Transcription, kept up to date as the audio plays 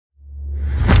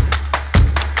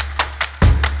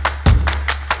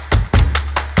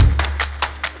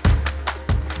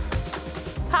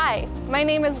My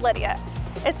name is Lydia.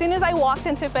 As soon as I walked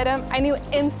into FIDM, I knew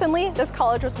instantly this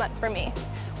college was meant for me.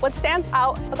 What stands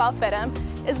out about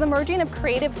FIDM is the merging of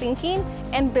creative thinking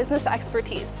and business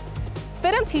expertise.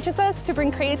 FIDM teaches us to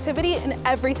bring creativity in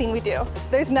everything we do.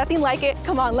 There's nothing like it.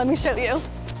 Come on, let me show you.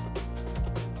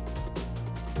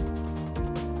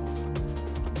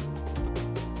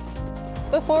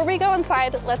 Before we go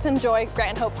inside, let's enjoy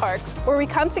Grand Hope Park, where we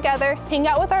come together, hang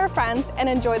out with our friends, and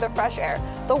enjoy the fresh air.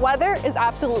 The weather is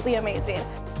absolutely amazing.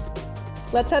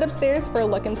 Let's head upstairs for a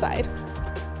look inside.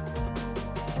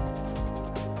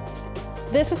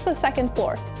 This is the second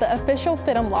floor, the official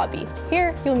FIDM lobby.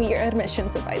 Here, you'll meet your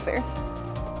admissions advisor.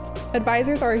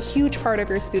 Advisors are a huge part of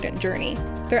your student journey.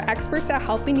 They're experts at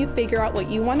helping you figure out what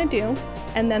you want to do,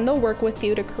 and then they'll work with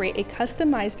you to create a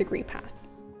customized degree path.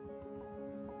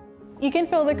 You can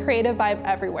feel the creative vibe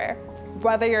everywhere.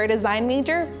 Whether you're a design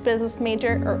major, business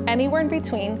major, or anywhere in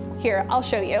between, here, I'll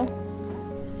show you.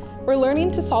 We're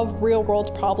learning to solve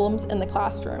real-world problems in the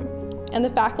classroom, and the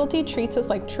faculty treats us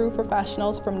like true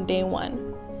professionals from day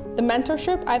one. The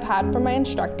mentorship I've had from my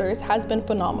instructors has been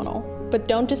phenomenal, but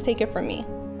don't just take it from me.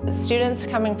 Students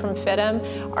coming from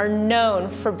FIDM are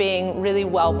known for being really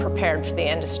well prepared for the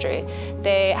industry.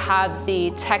 They have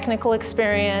the technical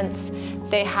experience,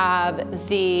 they have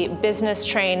the business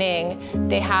training,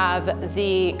 they have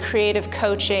the creative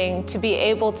coaching to be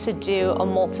able to do a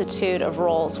multitude of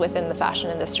roles within the fashion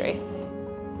industry.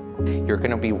 You're going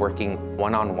to be working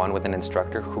one-on-one with an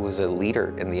instructor who is a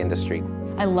leader in the industry.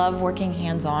 I love working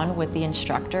hands-on with the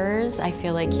instructors. I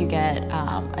feel like you get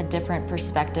a different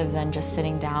perspective than just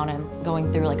sitting down and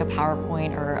going through like a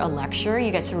PowerPoint or a lecture.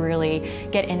 You get to really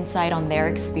get insight on their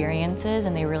experiences,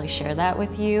 and they really share that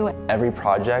with you. Every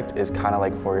project is kind of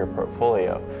like for your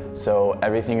portfolio. So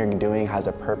everything you're doing has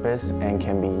a purpose and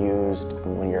can be used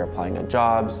when you're applying to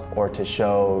jobs or to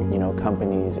show,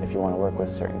 companies, if you want to work with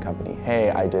a certain company, hey,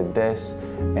 I did this,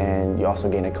 and you also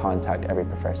gain a contact every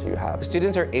professor you have.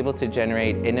 Students are able to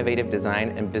generate innovative design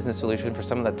and business solutions for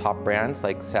some of the top brands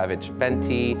like Savage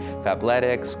Fenty,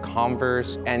 Fabletics,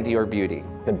 Converse, and Dior Beauty.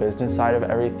 The business side of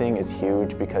everything is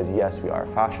huge because yes, we are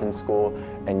a fashion school,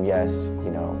 and yes,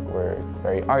 we're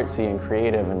very artsy and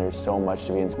creative, and there's so much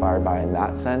to be inspired by in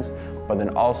that sense. But then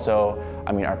also,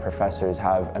 our professors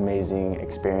have amazing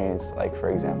experience, like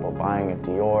for example, buying a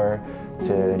Dior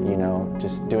to,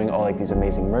 just doing all like these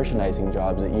amazing merchandising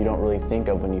jobs that you don't really think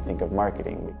of when you think of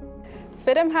marketing.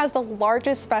 FIDM has the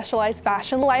largest specialized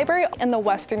fashion library in the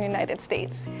Western United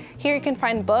States. Here you can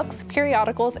find books,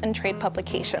 periodicals, and trade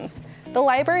publications. The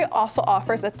library also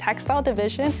offers a textile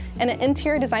division and an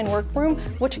interior design workroom,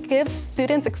 which gives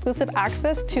students exclusive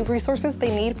access to resources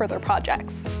they need for their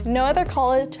projects. No other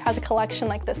college has a collection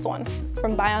like this one,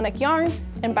 from bionic yarn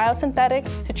and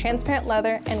biosynthetics to transparent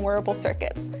leather and wearable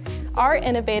circuits. Our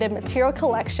innovative material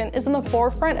collection is in the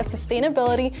forefront of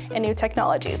sustainability and new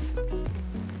technologies.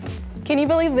 Can you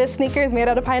believe this sneaker is made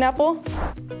out of pineapple?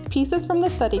 Pieces from the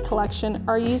study collection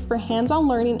are used for hands-on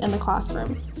learning in the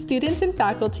classroom. Students and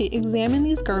faculty examine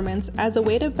these garments as a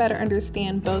way to better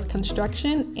understand both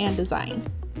construction and design.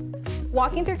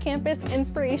 Walking through campus,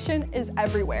 inspiration is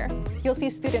everywhere. You'll see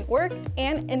student work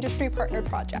and industry partnered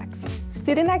projects.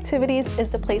 Student activities is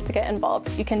the place to get involved.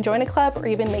 You can join a club or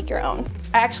even make your own.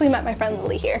 I actually met my friend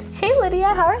Lily here. Hey Lydia,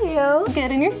 how are you?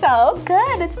 Good, and yourself?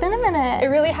 Good, it's been a minute. It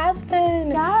really has been.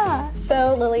 Yeah.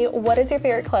 So Lily, what is your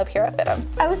favorite club here at FIDM?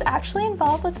 I was actually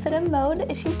involved with FIDM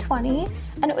Mode issue 20,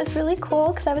 and it was really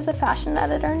cool because I was a fashion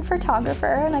editor and photographer,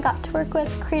 and I got to work with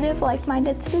creative,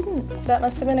 like-minded students. That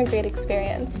must have been a great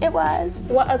experience. It was.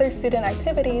 What other student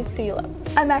activities do you love?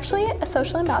 I'm actually a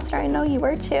social ambassador. I know you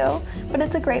were too, but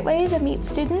it's a great way to meet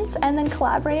students and then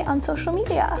collaborate on social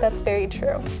media. That's very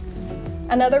true.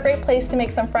 Another great place to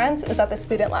make some friends is at the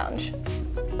Student Lounge.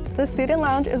 The Student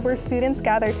Lounge is where students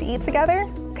gather to eat together,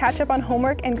 catch up on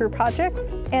homework and group projects,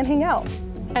 and hang out.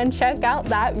 And check out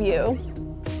that view.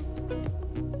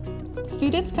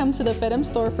 Students come to the FIDM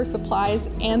store for supplies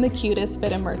and the cutest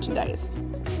FIDM merchandise.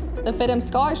 The FIDM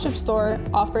Scholarship Store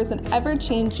offers an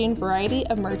ever-changing variety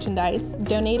of merchandise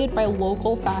donated by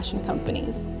local fashion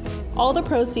companies. All the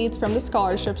proceeds from the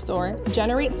Scholarship Store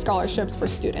generate scholarships for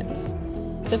students.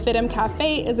 The FIDM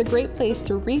Cafe is a great place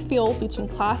to refuel between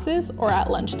classes or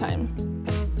at lunchtime.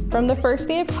 From the first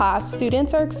day of class,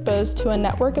 students are exposed to a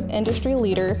network of industry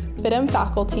leaders, FIDM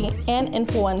faculty, and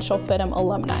influential FIDM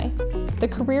alumni. The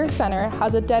Career Center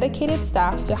has a dedicated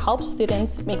staff to help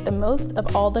students make the most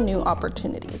of all the new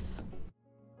opportunities.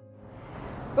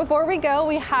 Before we go,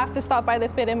 we have to stop by the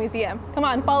FIDM Museum. Come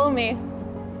on, follow me.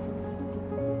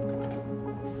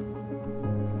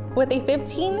 With a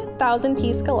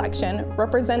 15,000-piece collection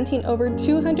representing over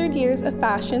 200 years of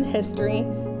fashion history,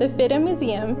 The FIDM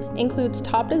Museum includes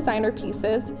top designer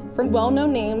pieces from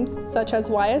well-known names such as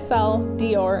YSL,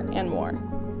 Dior, and more.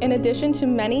 In addition to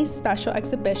many special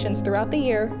exhibitions throughout the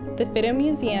year, the FIDM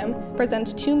Museum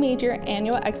presents 2 major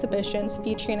annual exhibitions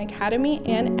featuring Academy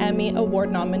and Emmy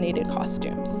Award-nominated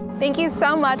costumes. Thank you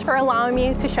so much for allowing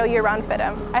me to show you around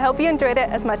FIDM. I hope you enjoyed it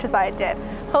as much as I did.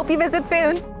 Hope you visit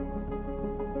soon!